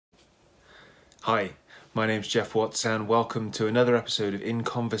Hi, my name's Jeff Watts and welcome to another episode of In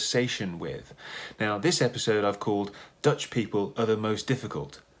Conversation With. Now, this episode I've called Dutch People Are the Most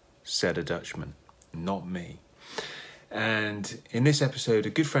Difficult, said a Dutchman, not me. And in this episode,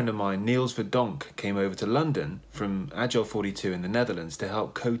 a good friend of mine, Niels Verdonk, came over to London from Agile 42 in the Netherlands to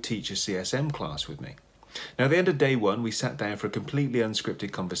help co-teach a CSM class with me. Now, at the end of day one, we sat down for a completely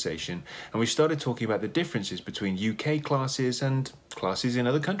unscripted conversation and we started talking about the differences between UK classes and classes in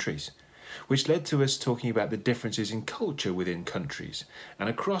other countries, which led to us talking about the differences in culture within countries and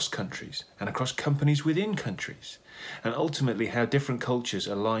across companies within countries, and ultimately how different cultures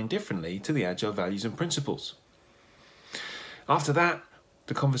align differently to the Agile values and principles. After that,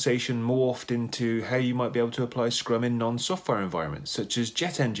 the conversation morphed into how you might be able to apply Scrum in non-software environments, such as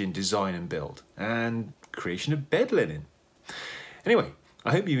jet engine design and build, and creation of bed linen. Anyway,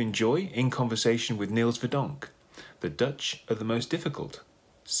 I hope you enjoy In Conversation with Niels Verdonk. The Dutch are the most difficult,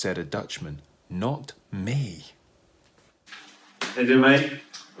 said a Dutchman, not me. How you doing, mate?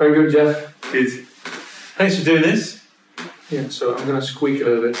 Very good, Jeff. Good. Thanks for doing this. Yeah, so I'm going to squeak a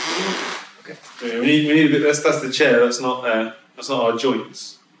little bit. Okay. Yeah, we need a bit. That's the chair. That's not our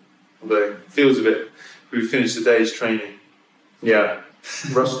joints. Although it feels a bit. We've finished the day's training. Yeah,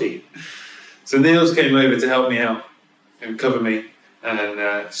 rusty. So Niels came over to help me out and cover me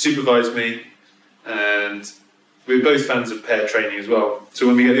and supervise me, and we're both fans of pair training as well. So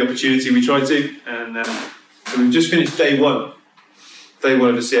when we get the opportunity, we try to. And so we've just finished day one of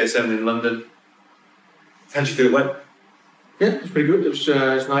the CSM in London. How do you feel it went? Yeah, it's pretty good. It's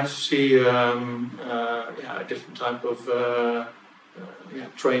nice to see a different type of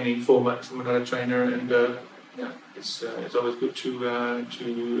training format from another trainer, and it's always good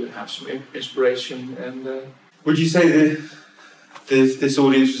to have some inspiration. And would you say this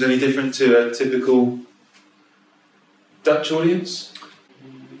audience was any different to a typical Dutch audience?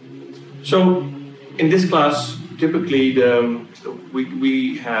 So in this class, typically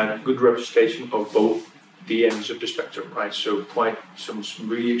we had a good representation of both the ends of the spectrum, right? So quite some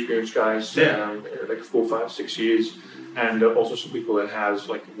really experienced guys, like 4, 5, 6 years, and also some people that has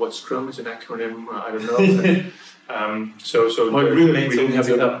like what Scrum is an acronym, I don't know. So my roommate didn't have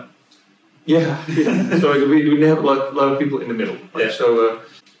that. Yeah. So we didn't have a lot of people in the middle. Right? Yeah. So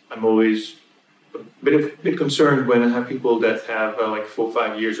I'm always a bit concerned when I have people that have like 4 or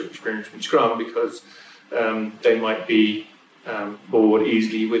 5 years of experience with Scrum, because they might be bored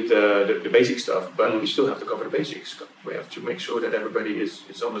easily with the basic stuff, but we still have to cover the basics. We have to make sure that everybody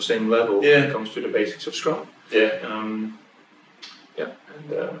is on the same level when it comes to the basics of Scrum.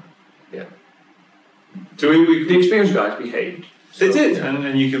 So the experienced guys behaved. So they did,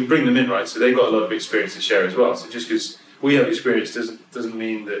 and you can bring them in, right? So they've got a lot of experience to share as well. So just because we have experience doesn't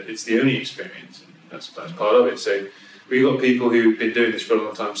mean that it's the only experience. And that's part of it. So we've got people who've been doing this for a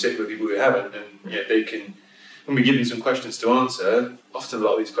long time, sit with people who haven't, and they can. When we give them some questions to answer, often a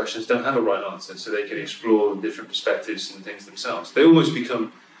lot of these questions don't have a right answer, so they can explore different perspectives and things themselves. They almost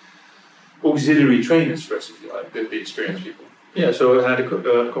become auxiliary trainers for us, if you like, the experienced people. Yeah, so I had a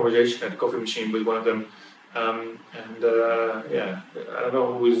conversation at the coffee machine with one of them, and I don't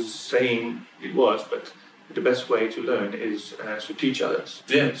know who was saying it was, but the best way to learn is to teach others.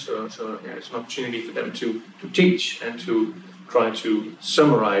 Yeah. So it's an opportunity for them to teach and to try to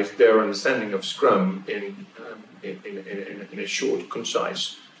summarize their understanding of Scrum in a short,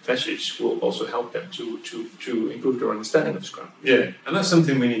 concise message will also help them to improve their understanding of Scrum. Yeah, and that's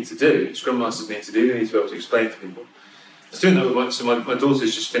something we need to do. Scrum Masters need to do. They need to be able to explain to people. I was doing that with my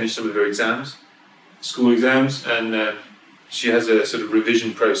daughter's just finished some of her exams, school exams, and she has a sort of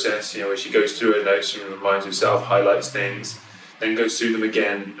revision process, where she goes through her notes and reminds herself, highlights things, then goes through them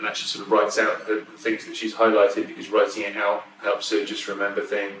again and actually sort of writes out the things that she's highlighted, because writing it out helps her just remember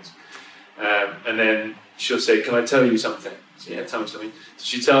things. And then she'll say, "Can I tell you something?" So, yeah, tell me something. So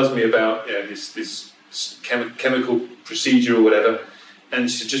she tells me about this chemical procedure or whatever, and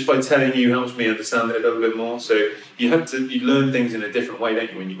she said, just by telling you helps me understand it a little bit more. So you learn things in a different way,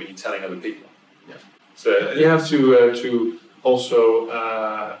 don't you, when you're telling other people? Yeah. So you have to also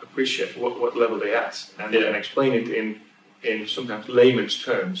appreciate what level they're at, and explain it in sometimes layman's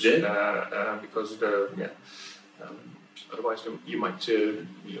terms, because otherwise you might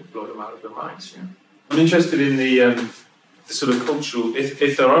blow them out of their minds. Yeah. I'm interested in the sort of cultural,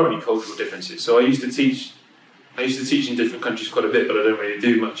 if there are any cultural differences. So I used to teach in different countries quite a bit, but I don't really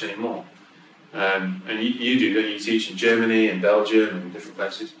do much anymore. And you do, don't you? You teach in Germany and Belgium and different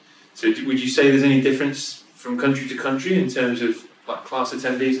places. So would you say there's any difference from country to country in terms of like class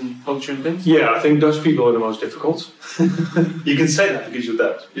attendees and culture and things? Yeah, I think Dutch people are the most difficult. You can say that because you're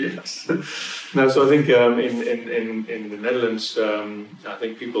Dutch. Yes. No, so I think in the Netherlands, I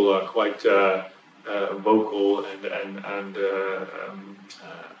think people are quite vocal and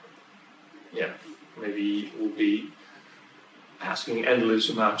maybe will be asking endless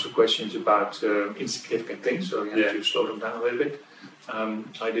amounts of questions about insignificant things. So you have to slow them down a little bit.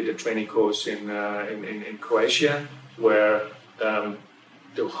 I did a training course in Croatia where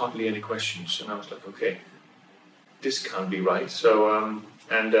there were hardly any questions, and I was like, okay, this can't be right. So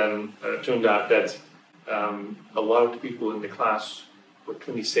and then it turned out that a lot of the people in the class,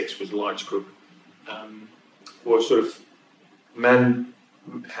 26 was a large group, were sort of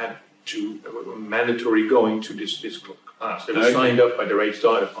were mandatory going to this class. They were signed up by the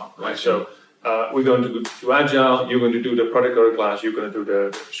HR department, right? So we're going to do Agile, you're going to do the product owner class, you're going to do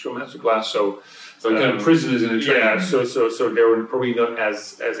the Scrum Master class. So kind of prisoners in a training. Yeah, so they were probably not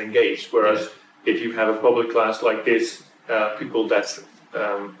as engaged. Whereas if you have a public class like this, people that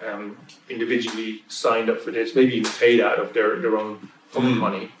individually signed up for this, maybe even paid out of their own pocket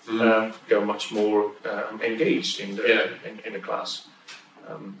money, they're much more engaged in the class.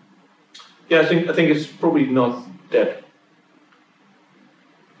 I think it's probably not that.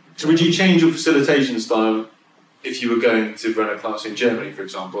 So would you change your facilitation style if you were going to run a class in Germany, for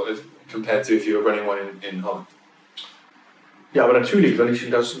example, compared to if you were running one in Holland? Ja, aber natürlich, wenn ich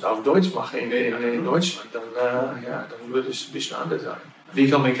das auf Deutsch mache in Deutschland, dann würde es ein bisschen anders sein. Wie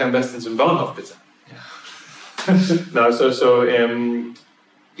komme ich am besten zum Bahnhof, bitte? No, so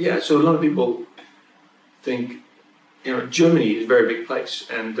a lot of people think, Germany is a very big place,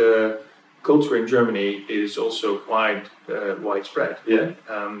 and culture in Germany is also quite widespread. Yeah.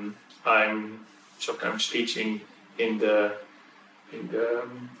 I'm sometimes teaching in the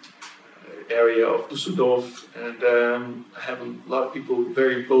area of Düsseldorf, and I have a lot of people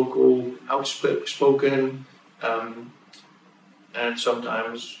very vocal, outspoken, and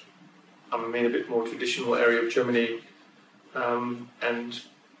sometimes I'm in a bit more traditional area of Germany, and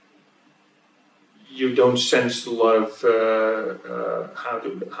you don't sense a lot of how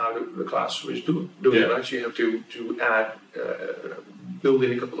the classroom is doing right? So you have to add, build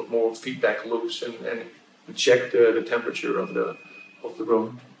in a couple of more feedback loops and check the temperature of the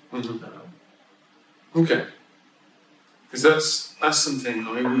room. Okay, because that's something.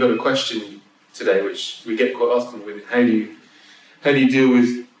 I mean, we've got a question today which we get quite often with how do you deal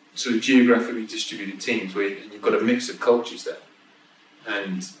with sort of geographically distributed teams where you've got a mix of cultures there,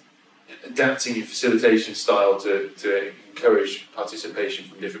 and adapting your facilitation style to encourage participation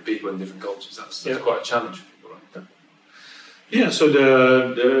from different people and different cultures. That's quite a challenge for people, right? Yeah, so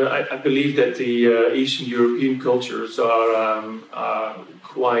I believe that the Eastern European cultures are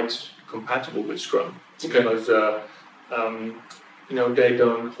quite compatible with Scrum, because they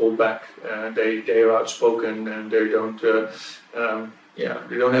don't hold back, they are outspoken, and they don't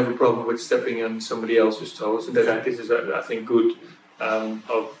have a problem with stepping on somebody else's toes, and this is I think good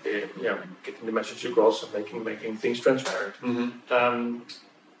of getting the message across and making things transparent.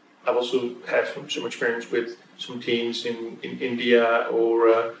 I've also had some experience with some teams in India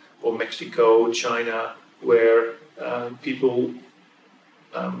or Mexico, China, where people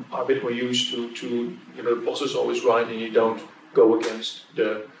are a bit more used to the boss is always right, and you don't go against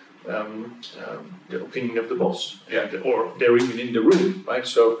the opinion of the boss, or they're even in the room, right?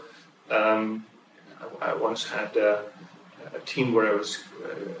 So I once had a team where I was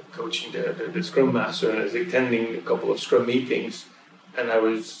coaching the Scrum Master, and I was attending a couple of Scrum meetings, and I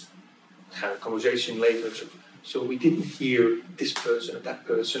had a conversation later. So we didn't hear this person or that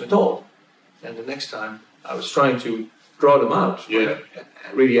person at all. And the next time I was trying to draw them out, I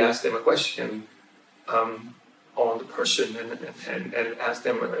really asked them a question on the person and asked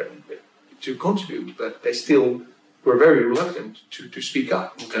them to contribute, but they still were very reluctant to speak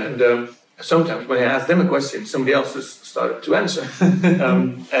up. Okay. And sometimes when I asked them a question, somebody else just started to answer.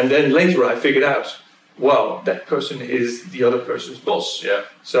 And then later I figured out, well, that person is the other person's boss. Yeah.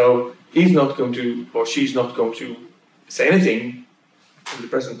 So he's not going to, or she's not going to say anything in the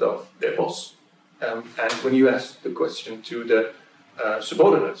presence of their boss. And when you ask the question to the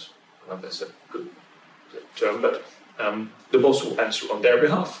subordinate, well, that's a good term, but the boss will answer on their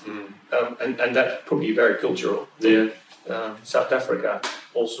behalf. And that's probably very cultural. Yeah. South Africa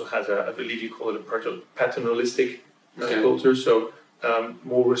also has I believe you call it a paternalistic culture, so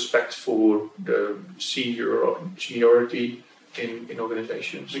more respect for the seniority in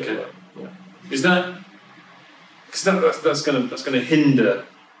organizations. Okay. Is that because that's going to hinder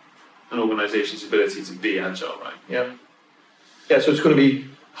an organization's ability to be agile, right? Yeah. So it's going to be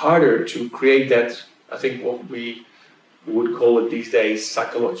harder to create that. I think what we would call it these days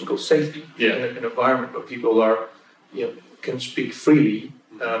psychological safety. Yeah. In an environment where people are, can speak freely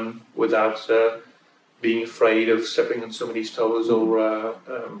without being afraid of stepping on somebody's toes or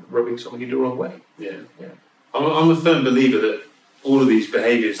rubbing somebody the wrong way. Yeah. I'm a firm believer that all of these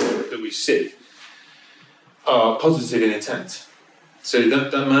behaviours that we see are positive in intent. So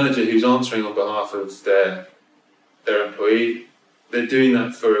that manager who's answering on behalf of their employee, they're doing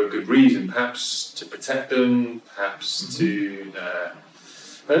that for a good reason, perhaps to protect them, perhaps to,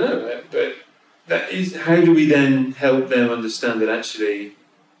 I don't know, but that is, how do we then help them understand that actually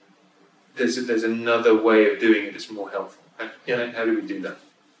there's another way of doing it that's more helpful? How do we do that?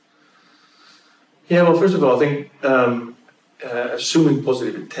 Yeah, well, first of all, I think assuming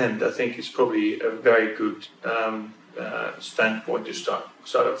positive intent, I think is probably a very good standpoint to start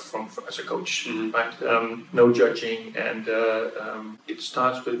off from as a coach, right? No judging, and it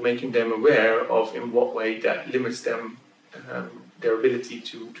starts with making them aware of in what way that limits them their ability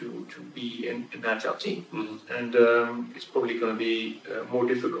to be in an agile team, and it's probably going to be more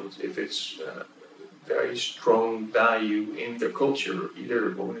difficult if it's very strong value in their culture,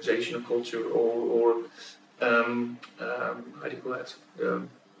 either organizational culture or how do you call that?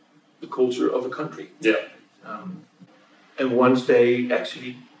 The culture of a country. Yeah. And once they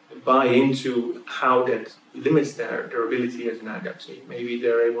actually buy into how that limits their ability as an agile team, maybe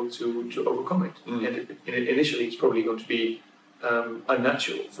they're able to overcome it. And initially, it's probably going to be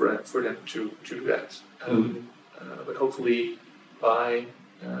unnatural for them to do that. But hopefully, by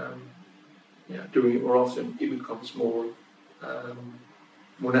doing it more often, it becomes more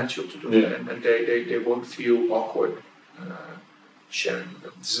natural to do it, and they won't feel awkward sharing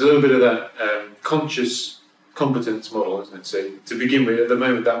them. There's a little bit of that conscious competence model, isn't it? So to begin with, at the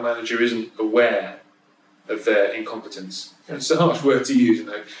moment, that manager isn't aware of their incompetence. It's a harsh word to use,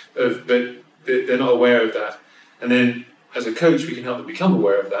 but they're not aware of that. And then, as a coach, we can help them become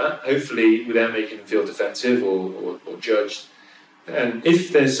aware of that, hopefully without making them feel defensive or judged. And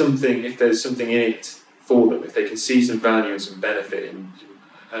if there's something in it for them, if they can see some value and some benefit, and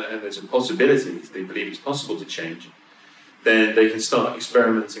there's a possibility, if they believe it's possible to change, then they can start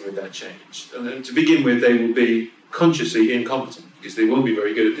experimenting with that change. And then to begin with, they will be consciously incompetent because they won't be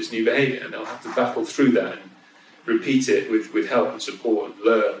very good at this new behaviour, and they'll have to battle through that and repeat it with help and support and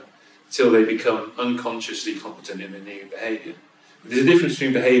learn until they become unconsciously competent in the new behaviour. There's a difference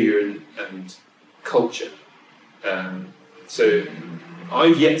between behaviour and culture. So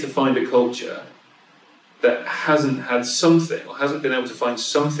I've yet to find a culture that hasn't had something or hasn't been able to find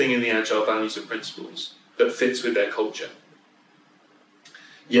something in the agile values and principles that fits with their culture.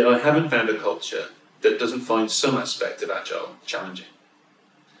 Yet I haven't found a culture that doesn't find some aspect of agile challenging.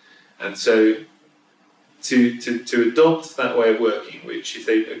 And so to adopt that way of working, which if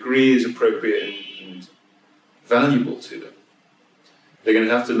they agree is appropriate and valuable to them, they're going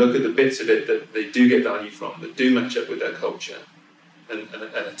to have to look at the bits of it that they do get value from, that do match up with their culture, and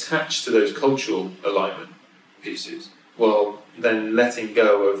attach to those cultural alignment pieces, while then letting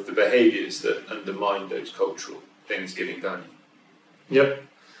go of the behaviours that undermine those cultural things giving value. Yep.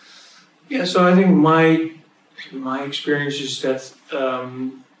 Yeah, so I think my experience is that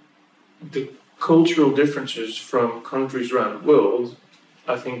the cultural differences from countries around the world,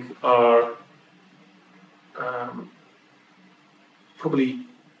 I think, are probably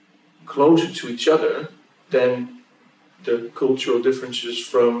closer to each other than the cultural differences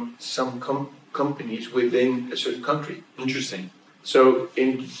from some companies within a certain country. Interesting. So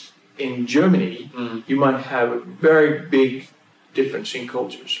in Germany, you might have a very big difference in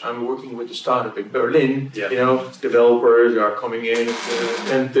cultures. I'm working with a startup in Berlin. Yeah. Developers are coming in at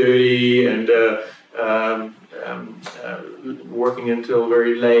 10:30 and working until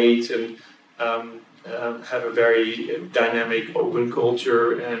very late, and have a very dynamic, open culture.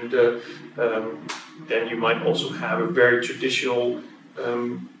 And then you might also have a very traditional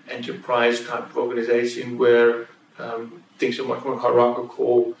enterprise type of organization where things are much more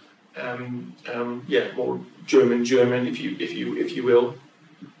hierarchical. More German, if you will.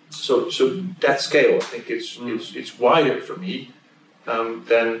 So that scale, I think, it's wider for me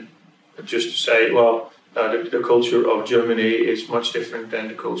than just to say, well, the culture of Germany is much different than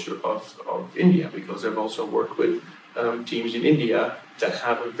the culture of India, because I've also worked with teams in India that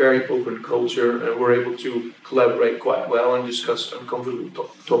have a very open culture and we're able to collaborate quite well and discuss uncomfortable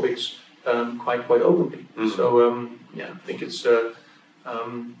topics quite openly. So I think it's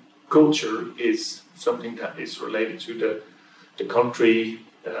culture is something that is related to the country,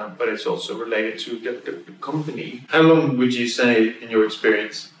 but it's also related to the company. How long would you say, in your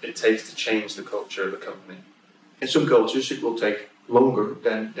experience, it takes to change the culture of a company? In some cultures, it will take longer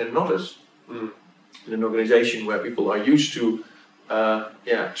than others. in an organization where people are used to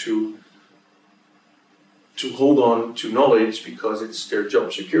hold on to knowledge because it's their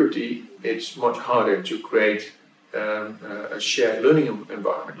job security, it's much harder to create a shared learning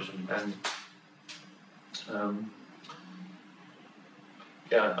environment. And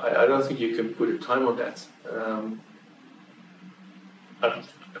I don't think you can put a time on that. I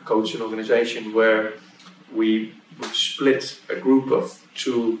coach an organization where we split a group of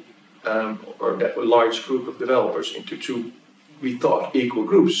two, or that a large group of developers into two, we thought, equal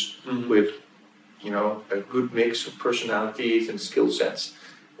groups with, a good mix of personalities and skill sets.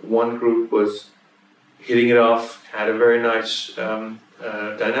 One group was hitting it off, had a very nice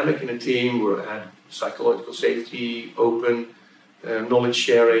dynamic in the team, where had psychological safety, open, knowledge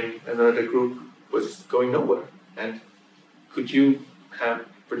sharing. Another group was going nowhere. And could you have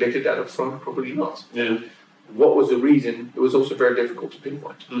predicted that up front? Probably not. Yeah. What was the reason? It was also very difficult to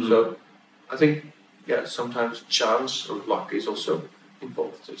pinpoint. So I think, sometimes chance or luck is also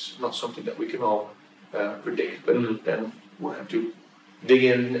involved. It's not something that we can all predict, but then we'll have to dig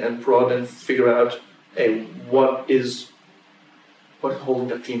in and prod and figure out, hey, what's holding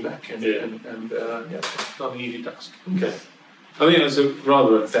that team back? And it's not an easy task. Okay. I think that's a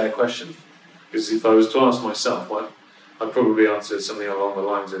rather unfair question, because if I was to ask myself, I'd probably answer something along the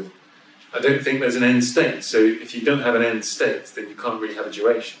lines of, I don't think there's an end state. So if you don't have an end state, then you can't really have a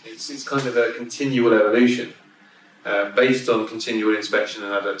duration. It's kind of a continual evolution based on continual inspection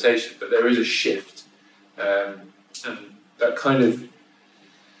and adaptation. But there is a shift, and that kind of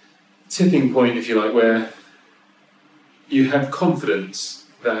tipping point, if you like, where you have confidence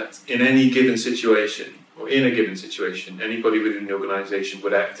that in any given situation, or in a given situation, anybody within the organisation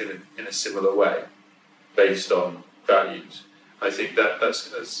would act in a similar way based on values. I think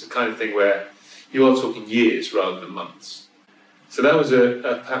that's the kind of thing where you are talking years rather than months. So that was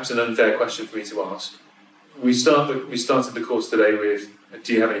perhaps an unfair question for me to ask. We started the course today with,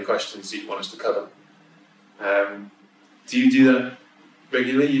 do you have any questions that you want us to cover? Do you do that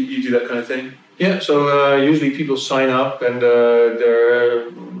regularly? You do that kind of thing? Yeah, so usually people sign up and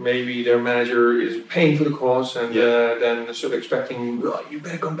maybe their manager is paying for the course, and then sort of expecting, well, you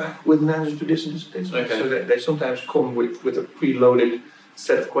better come back with an answer to this and this and this. Okay. So they sometimes come with a preloaded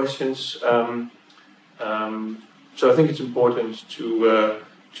set of questions. So I think it's important to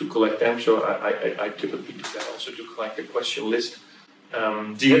collect them. So I typically do that also, to collect a question list.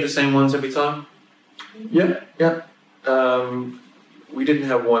 Do you get the same ones every time? Yeah. We didn't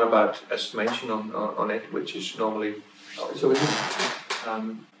have one about estimation on it, which is normally so.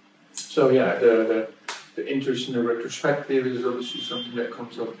 The interest in the retrospective is obviously something that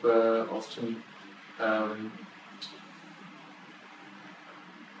comes up often.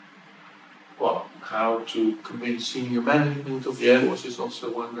 How to convince senior management of the course is also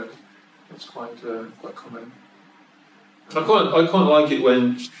one that's quite common. I quite like it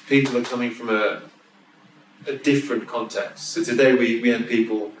when people are coming from a different context. So today we had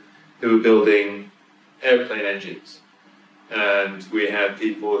people who were building airplane engines, and we had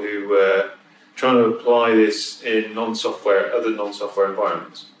people who were trying to apply this in other non-software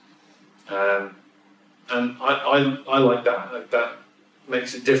environments. And I like that. Like, that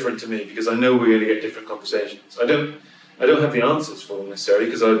makes it different to me, because I know we're going to get different conversations. I don't have the answers for them necessarily,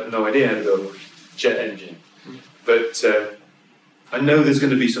 because I have no idea how to build a jet engine. But I know there's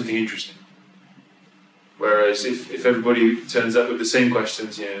going to be something interesting. Whereas if everybody turns up with the same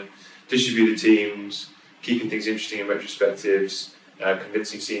questions, distributed teams, keeping things interesting in retrospectives,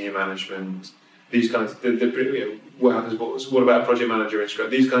 convincing senior management, these kinds of, what happens, what about a project manager in Scrum,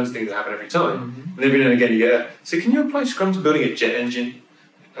 these kinds of things that happen every time. And every now and again you get, so can you apply Scrum to building a jet engine?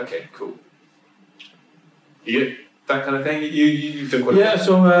 Okay, cool. You get that kind of thing? You've done quite a bit.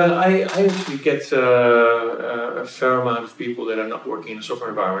 So I actually get a fair amount of people that are not working in a software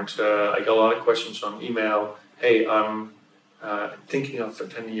environment. I get a lot of questions on email. Hey, I'm thinking of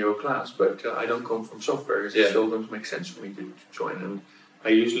attending your class, but I don't come from software. It still doesn't make sense for me to join. And I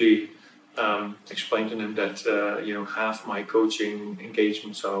usually explain to them that half my coaching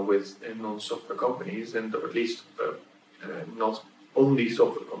engagements are with non-software companies, and or at least not only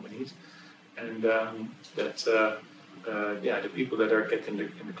software companies, and the people that are getting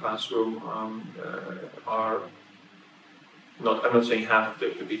in the classroom are not. I'm not saying half of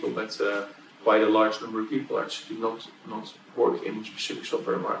the people, but quite a large number of people actually not work in specific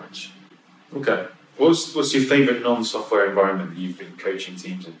software environments. Okay. What's your favourite non-software environment that you've been coaching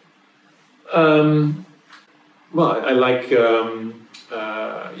teams in? I like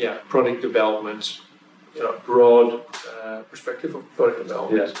product development, broad perspective of product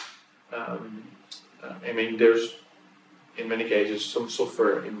development. There's in many cases some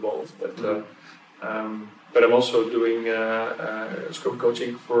software involved, but But I'm also doing Scrum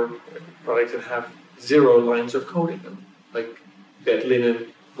coaching for products that have 0 lines of code in them, like bed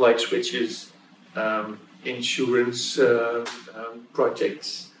linen, light switches, insurance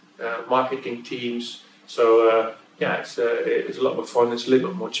projects, marketing teams. So it's a lot more fun. It's a little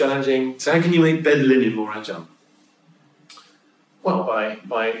bit more challenging. So how can you make bed linen more agile? Well,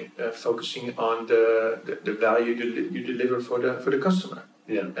 by focusing on the value you deliver for the customer.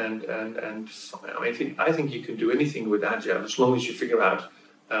 Yeah. And I think you can do anything with Agile as long as you figure out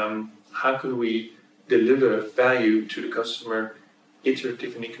how can we deliver value to the customer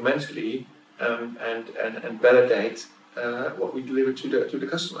iteratively and incrementally, and validate what we deliver to the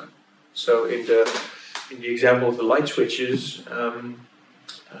customer. So in the example of the light switches,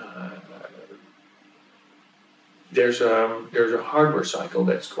 there's a hardware cycle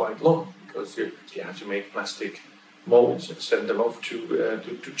that's quite long, because you have to make plastic molds and send them off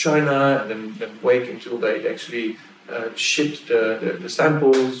to China, and then wait until they actually shipped the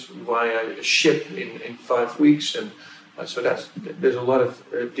samples via a ship in 5 weeks, and so there's a lot of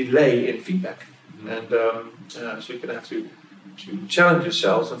delay in feedback, and so you're gonna have to challenge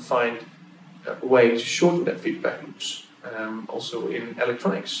yourselves and find a way to shorten that feedback loops. Also in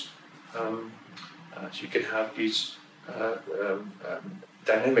electronics, so you can have these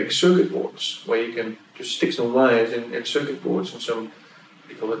dynamic circuit boards where you can just stick some wires in circuit boards and some,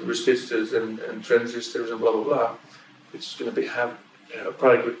 we call it resistors and transistors and blah blah blah. It's going to have a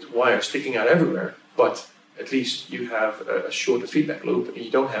product with wires sticking out everywhere, but at least you have a shorter feedback loop, and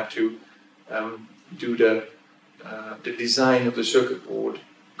you don't have to do the design of the circuit board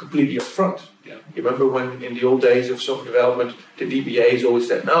completely up front. Yeah. You remember when in the old days of software development, the DBAs always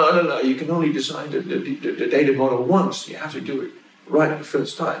said, no, you can only design the data model once. You have to do it right the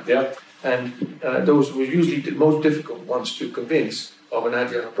first time. Yeah. And those were usually the most difficult ones to convince of an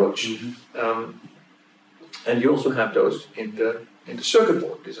agile approach. Mm-hmm. And you also have those in the circuit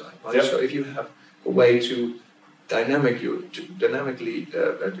board design. Right? Yeah. So if you have a way to dynamically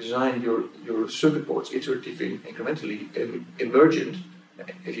design your circuit boards iteratively, incrementally, emergent,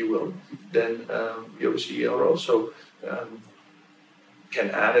 if you will, then you obviously are also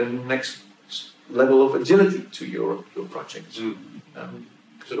can add a next level of agility to your projects.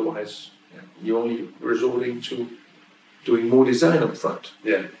 Because otherwise, you're only resorting to doing more design up front.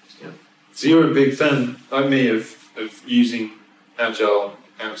 Yeah. So you're a big fan, like me, of using Agile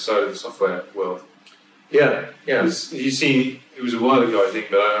outside of the software world. Yeah. You seen, it was a while ago, I think,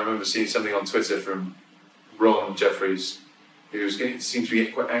 but I remember seeing something on Twitter from Ron Jeffries, who seemed to be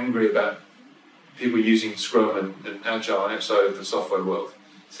getting quite angry about people using Scrum and Agile outside of the software world.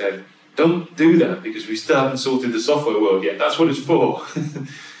 Said, don't do that because we still haven't sorted the software world yet. That's what it's for. Did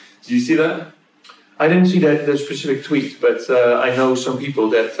you see that? I didn't see the specific tweet, but I know some people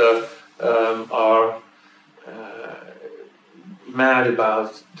that are mad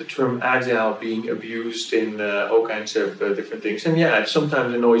about the term agile being abused in all kinds of different things. And it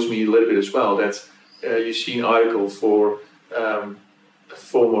sometimes annoys me a little bit as well that you see an article for a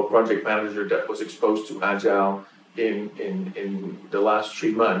former project manager that was exposed to agile in the last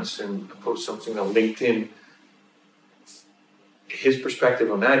 3 months and post something on LinkedIn, his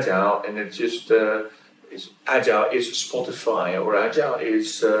perspective on agile, and it just agile is Spotify, or agile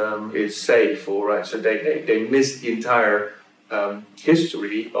is safe, or right. So they missed the entire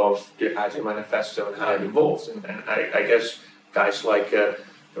history of the Agile Manifesto and how it evolved. And I guess guys like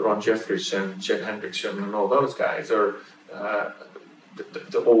Ron Jeffries and Jen Hendrickson and all those guys are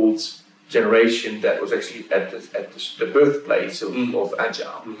the old generation that was actually at the birthplace of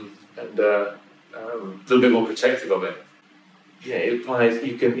Agile. And a little bit more protective of it. It applies.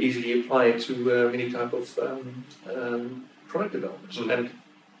 You can easily apply it to any type of product development. And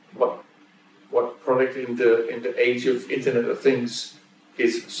what product in the age of Internet of Things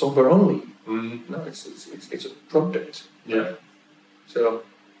is software only? No, it's a product. Yeah. So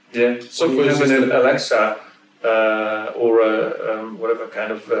software when you have system. an Alexa or whatever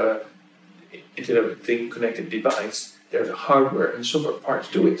kind of Internet of Things connected device, there's a hardware and software parts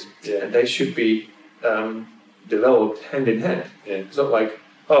to it, and they should be developed hand in hand. It's not like,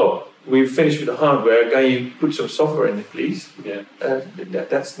 we've finished with the hardware, can you put some software in it, please?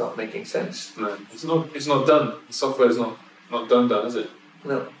 That's not making sense. No, it's not done. The software's not done, is it?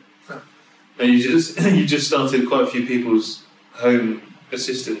 No. And you just started quite a few people's home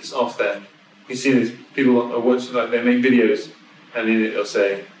assistants off there. You see these people are watching, like they make videos, and in it they'll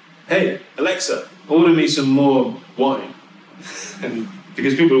say, "Hey Alexa, order me some more wine." And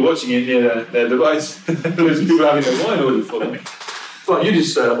because people are watching it near their device, there's people having their wine ordered for them. Well, you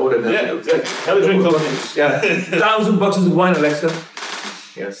just ordered that. Yeah, exactly. Have a drink on this. $1,000 boxes of wine, Alexa.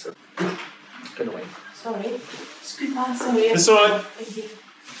 Yes. annoying. Sorry. Excuse-moi, sorry. It's alright. Thank you.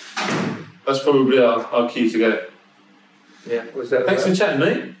 That's probably our key to go. Yeah, was that? Thanks for chatting,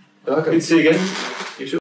 mate. Okay. Good to see you again.